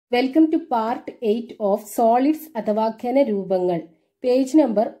Welcome to part 8 of solids അഥവാ ഘനരൂപങ്ങൾ. Page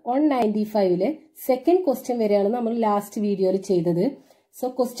number 195 second question വരെയാണ് നമ്മൾ ലാസ്റ്റ് വീഡിയോയിൽ ചെയ്തത്. So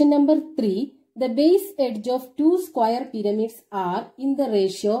question number 3, the base edge of two square pyramids are in the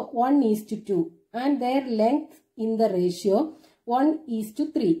ratio 1:2 and their length in the ratio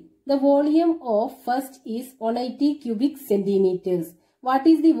 1:3. The volume of first is 180 cubic centimeters. What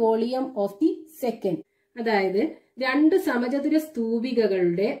is the volume of the second? അതായത് രണ്ട് സമചതുര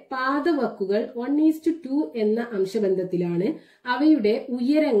സ്തൂപികകളുടെ പാദവക്കുകൾ 1:2 എന്ന അംശബന്ധത്തിലാണ്. അവയുടെ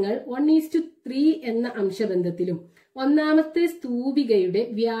ഉയരങ്ങൾ 1:3 എന്ന അംശബന്ധത്തിലും. ഒന്നാമത്തെ സ്തൂപികയുടെ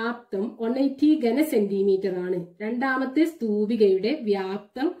വ്യാപ്തം 180 ഘന centimetre ആണ്. രണ്ടാമത്തെ സ്തൂപികയുടെ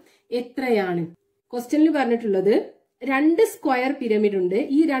വ്യാപ്തം എത്രയാണ്? ക്വസ്റ്റ്യനിൽ പറഞ്ഞിട്ടുള്ളത് രണ്ട് സ്ക്വയർ പിരമിഡ് ഉണ്ട്.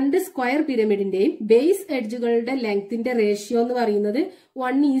 ഈ രണ്ട് സ്ക്വയർ പിരമിഡിന്റെയും ബേസ് എഡ്ജുകളുടെ ലെങ്ത്തിന്റെ റേഷ്യോ എന്ന് പറയുന്നത്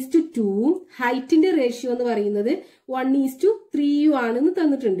 1:2 ഹൈറ്റിന്റെ റേഷ്യോ എന്ന് പറയുന്നത് 1:3 ആണെന്ന്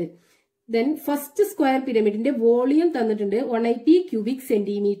തന്നിട്ടുണ്ട്. ദെൻ ഫസ്റ്റ് സ്ക്വയർ പിരമിഡിന്റെ വോളിയം തന്നിട്ടുണ്ട് 180 ക്യൂബിക്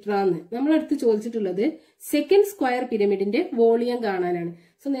സെന്റിമീറ്റർ ആണ്. നമ്മളടുത്ത് ചോദിച്ചിട്ടുള്ളത് സെക്കൻഡ് സ്ക്വയർ പിരമിഡിന്റെ വോളിയം കാണാനാണ്.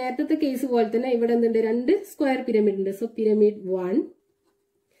 സോ നേരത്തെ കേസ് പോലെ തന്നെ ഇവിടെ എന്തുണ്ട്, രണ്ട് സ്ക്വയർ പിരമിഡ് ഉണ്ട്. So pyramid 1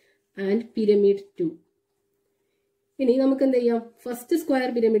 and pyramid 2. ഇനി നമുക്ക് എന്ത് ചെയ്യാം, first square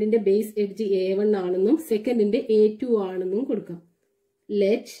പിരമിഡിന്റെ base edge A1 ആണെന്നും സെക്കൻഡിന്റെ A2 ആണെന്നും കൊടുക്കാം.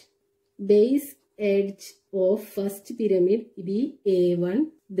 Let base edge of first pyramid B A1,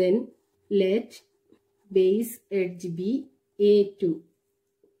 then let base edge B A2,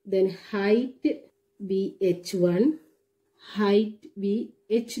 then height B H1, height B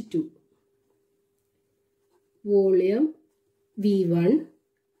H2, volume V1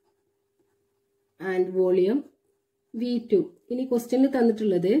 and volume V2. ഇനി ക്വസ്റ്റ്യനിൽ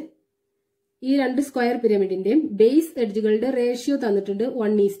തന്നിട്ടുള്ളത് ഈ രണ്ട് square പിരമിഡിന്റെ base എഡ്ജുകളുടെ ratio തന്നിട്ടുണ്ട്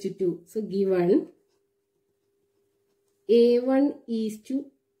 1:2. So given A1 to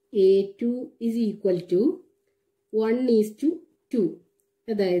A2 is equal to 1:2.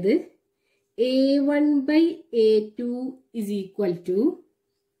 അതായത് A1 by A2 is equal to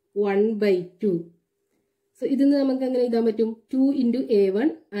 1/2. So ഇതിന്ന് നമുക്ക് എങ്ങനെ എഴുതാൻ പറ്റും? 2 into A1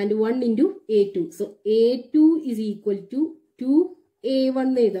 and 1 into A2. So A2 is equal to 2A1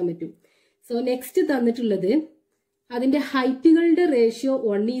 എന്ന് എഴുതാൻ പറ്റും. സോ നെക്സ്റ്റ് തന്നിട്ടുള്ളത് അതിന്റെ ഹൈറ്റുകളുടെ റേഷ്യോ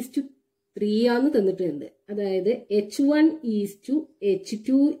 1:3 ആണ് തന്നിട്ടുണ്ട്. അതായത് H1 to H2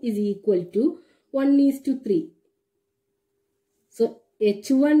 is equal to 1:3. So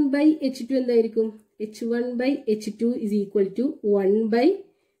H1 by H2 എന്തായിരിക്കും? H1 by H2 is equal to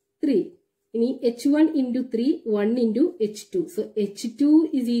 1/3. ഇനി H1 into 3, 1 into H2. So H2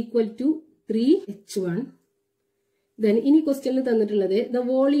 is equal to 3H1. Then ഇനി ക്വസ്റ്റ്യനിൽ തന്നിട്ടുള്ളത് the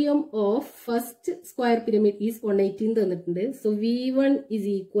volume of first square pyramid is 180 തന്നിട്ടുണ്ട്. So V1 is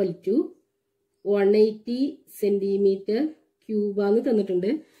equal to 180 centimeter cube ആണ് തന്നിട്ടുണ്ട്.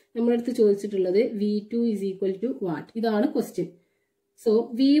 നമ്മളടുത്ത് ചോദിച്ചിട്ടുള്ളത് V2 is equal to what? ഇതാണ് question. So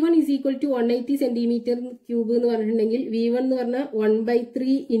V1 is equal to 180 centimetre cube എന്ന് പറഞ്ഞിട്ടുണ്ടെങ്കിൽ V1 എന്ന് പറഞ്ഞാൽ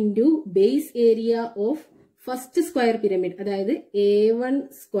 1/3 into base area of first square pyramid, അതായത് A1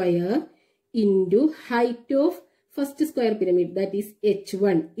 square into height of first square pyramid that is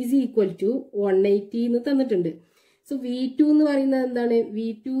H1 is equal to 180 എന്ന് തന്നിട്ടുണ്ട്. So V2 എന്ന് പറയുന്നത് എന്താണ്?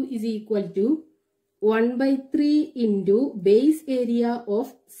 V2 is equal to 1/3 into base area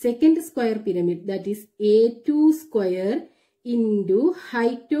of second square pyramid that is A2 square into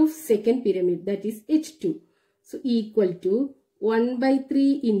height of second pyramid that is H2. So equal to 1/3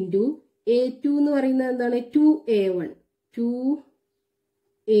 into A2 എന്ന് പറയുന്നത് എന്താണ്? 2A1.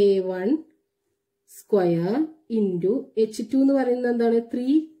 2A1 square into H2 എന്ന് പറയുന്നത് എന്താണ്?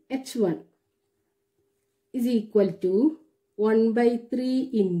 3H1 is equal to 1/3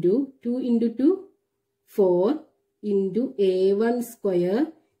 into 2 into 2 4 into A1 square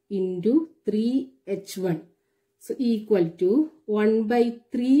into 3H1. So equal to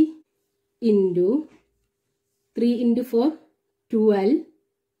 1/3 into 3 into 4, 12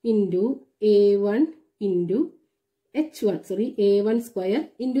 into A1 into H1. Sorry, A1 square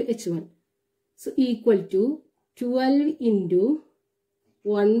into H1. So equal to 12 into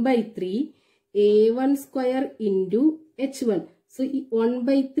 1/3 A1 square into H1. So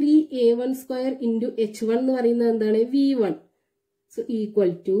 1/3 A1 square into H1 എന്ന് പറയുന്നത് എന്താണ്? V1. So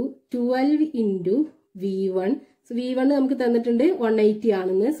equal to 12 into V1. So V1 നമുക്ക് തന്നിട്ടുണ്ട് 180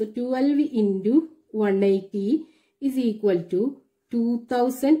 ആണെന്ന്. So 12 into 180 is equal to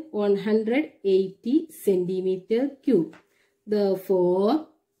 2180 centimeter cube. Therefore,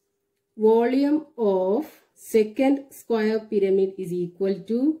 volume of second square pyramid is equal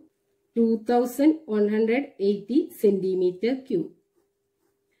to 2180 centimeter cube.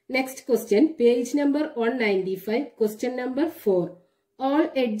 Next question, page number 195, question number 4. all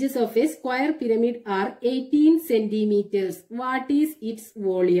edges of a square pyramid are 18 centimeters. What is its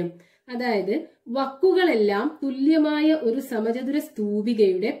volume? അതായത് വക്കുകളെല്ലാം തുല്യമായ ഒരു സമചതുര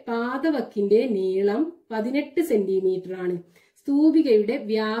സ്തൂപികയുടെ പാദവക്കിന്റെ നീളം 18 centimetre ആണ്. സ്തൂപികയുടെ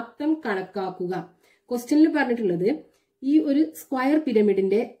വ്യാപ്തം കണക്കാക്കുക. ക്വസ്റ്റ്യനിൽ പറഞ്ഞിട്ടുള്ളത് ഈ ഒരു സ്ക്വയർ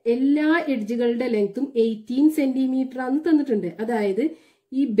പിരമിഡിന്റെ എല്ലാ എഡ്ജുകളുടെ ലെങ്ത്തും 18 സെന്റിമീറ്റർ ആണെന്ന് തന്നിട്ടുണ്ട്. അതായത്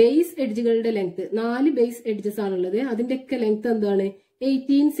ഈ ബേസ് എഡ്ജുകളുടെ ലെങ്ത് 4 ബേസ് എഡ്ജസ് ആണുള്ളത്. അതിന്റെയൊക്കെ ലെങ്ത് എന്താണ്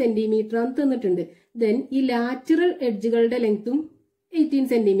 18 സെന്റിമീറ്റർ ആണ് തന്നിട്ടുണ്ട്. ദെൻ ഈ ലാറ്ററൽ എഡ്ജുകളുടെ ലെങ്ത്തും 18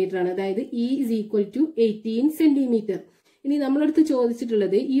 സെന്റിമീറ്റർ ആണ്. അതായത് E is equal to 18 centimetre. ഇനി നമ്മളടുത്ത്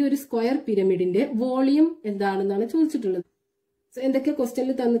ചോദിച്ചിട്ടുള്ളത് ഈ ഒരു സ്ക്വയർ പിരമിഡിന്റെ വോളിയം എന്താണെന്നാണ് ചോദിച്ചിട്ടുള്ളത്. സോ എന്തൊക്കെ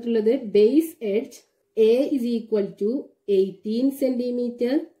ക്വസ്റ്റ്യനിൽ തന്നിട്ടുള്ളത്? Base edge A is equal to 18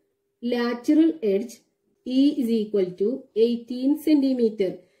 centimetre, lateral edge E is equal to 18 centimeter.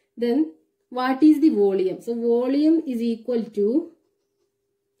 Then what is the volume? So volume is equal to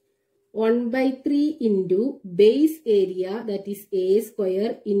 1/3 into base area, that is A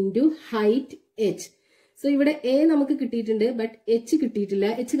square, into height h. So ഇവിടെ A നമുക്ക് കിട്ടിയിട്ടുണ്ട്, but h കിട്ടിയിട്ടില്ല.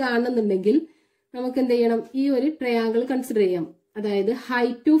 h കാണണമെന്നുണ്ടെങ്കിൽ നമുക്ക് എന്ത് ചെയ്യണം? ഈ ഒരു triangle consider ചെയ്യാം. അതായത്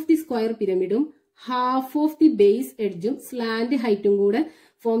height of the square പിരമിഡും half of the base എഡ്ജും slant ഹൈറ്റും കൂടെ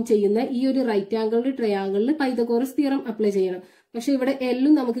ഫോം ചെയ്യുന്ന ഈ ഒരു right angle ട്രയാങ്കിളിൽ Pythagoras theorem apply ചെയ്യണം. പക്ഷെ ഇവിടെ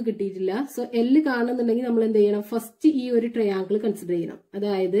എല്ലും നമുക്ക് കിട്ടിയിട്ടില്ല. സോ എല്ല് കാണുന്നുണ്ടെങ്കിൽ നമ്മൾ എന്ത് ചെയ്യണം? ഫസ്റ്റ് ഈ ഒരു ട്രയാങ്കിൾ കൺസിഡർ ചെയ്യണം.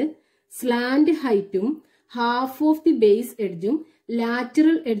 അതായത് സ്ലാന്റ് ഹൈറ്റും half of the base എഡ്ജും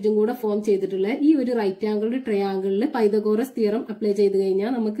lateral എഡ്ജും കൂടെ ഫോം ചെയ്തിട്ടുള്ള ഈ ഒരു right angle ട്രയാങ്കിളിൽ Pythagoras theorem apply ചെയ്ത്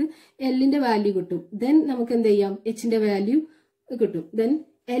കഴിഞ്ഞാൽ നമുക്ക് എല്ലിന്റെ വാല്യൂ കിട്ടും. ദെൻ നമുക്ക് എന്ത് ചെയ്യാം? എച്ചിന്റെ വാല്യൂ കിട്ടും. Then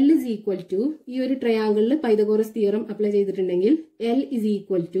L is equal to ഈ ഒരു ട്രയാങ്കിളിൽ പൈതഗോറസ് തിയറം അപ്ലൈ ചെയ്തിട്ടുണ്ടെങ്കിൽ L is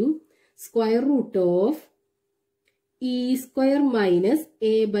equal to square root of E square minus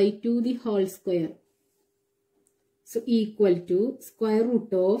A by 2 the whole square. So equal to square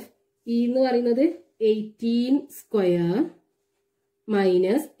root of E എന്ന് പറയുന്നത് 18 square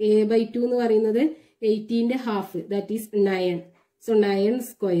minus A by 2 എന്ന് പറയുന്നത് 18ന്റെ half, that is 9. So 9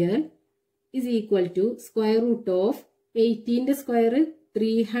 square is equal to square root of 18ന്റെ square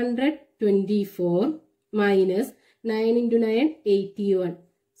 324 minus 9 into 9 81.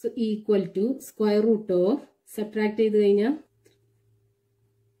 So equal to square root of, subtract ചെയ്ത് കഴിഞ്ഞാൽ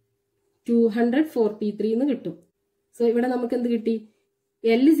 243 എന്ന് കിട്ടും. So ഇവിടെ നമുക്ക് എന്ത് കിട്ടി?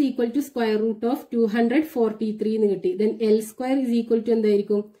 L is equal to square root of 243 എന്ന് കിട്ടി. Then L square is equal to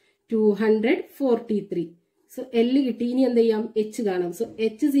എന്തായിരിക്കും? 243. സോ L കിട്ടി. ഇനി എന്ത് ചെയ്യാം? H കാണാം. So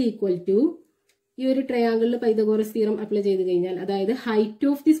H is equal to ഈ ഒരു ട്രയാങ്കിളിൽ പൈതഗോറസ് തിയറം അപ്ലൈ ചെയ്ത് കഴിഞ്ഞാൽ, അതായത് height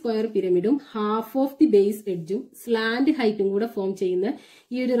of the square പിരമിഡും half of the base എഡ്ജും slant ഹൈറ്റും കൂടെ ഫോം ചെയ്യുന്ന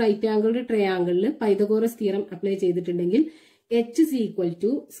ഈ ഒരു right angle ട്രയാങ്കിളിൽ Pythagoras theorem apply ചെയ്തിട്ടുണ്ടെങ്കിൽ H is equal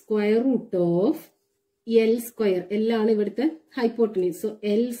to square root of L square, L ആണ് ഇവിടുത്തെ hypotenuse. So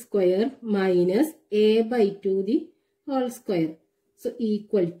L square minus A by 2 the whole square. So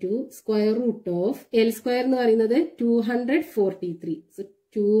equal to square root of L square എന്ന് പറയുന്നത് 243. So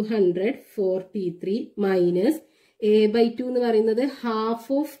 243 minus A by 2 എന്ന് പറയുന്നത് half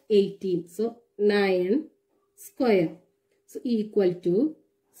of 18. So 9 square. So equal to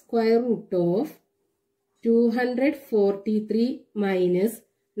square root of 243 minus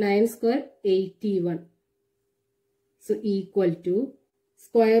 9 square 81. So equal to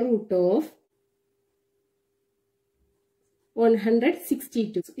square root of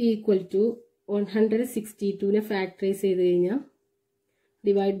 162. So equal to 162 നെ factorise ചെയ്ത് കഴിഞ്ഞാൽ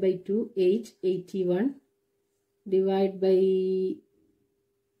divide by 2 8 81 divide by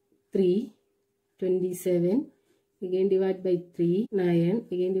 3 27 again divide by 3 9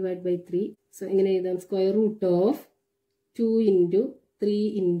 again divide by 3. so എങ്ങനെ എഴുതാം? square root of 2 into 3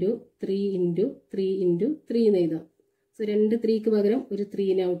 into 3 into 3 into 3 എന്ന് എഴുതാം. So 2 3ക്ക് പകരം ഒരു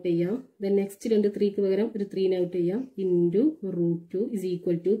 3നെ out ചെയ്യാം. ദെൻ നെക്സ്റ്റ് 2 3ക്ക് പകരം ഒരു 3നെ ഔട്ട് ചെയ്യാം. Into √2 is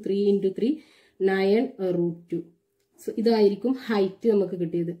equal to 3 into 3 9 √2. So ഇതായിരിക്കും ഹൈറ്റ് നമുക്ക്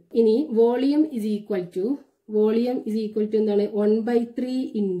കിട്ടിയത്. ഇനി വോളിയം ഇസ് ഈക്വൽ ടു എന്താണ്? 1/3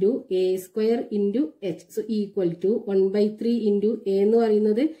 into A square into H. So equal to 1/3 into A എന്ന്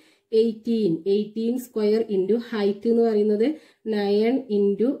പറയുന്നത് 18 സ്ക്വയർ ഇൻറ്റു ഹൈറ്റ് എന്ന് പറയുന്നത് 9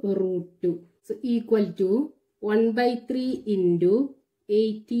 into √2. So equal to 1/3 into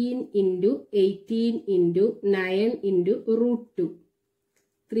 18 into 18 into 9 into √2.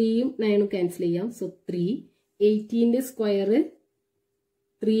 3യും 9ഉം cancel ചെയ്യാം. So 3 18ന്റെ square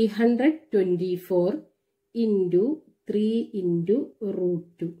 324 into 3 into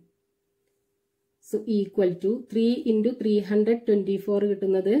 √2. So equal to 3 into 324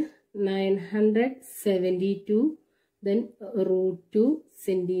 കിട്ടുന്നത് 972 then √2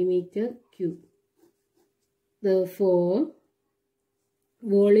 centimetre cube. Therefore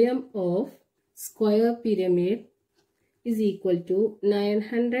volume of square pyramid is equal to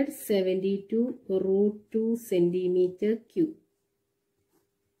 972 root 2 centimeter cube.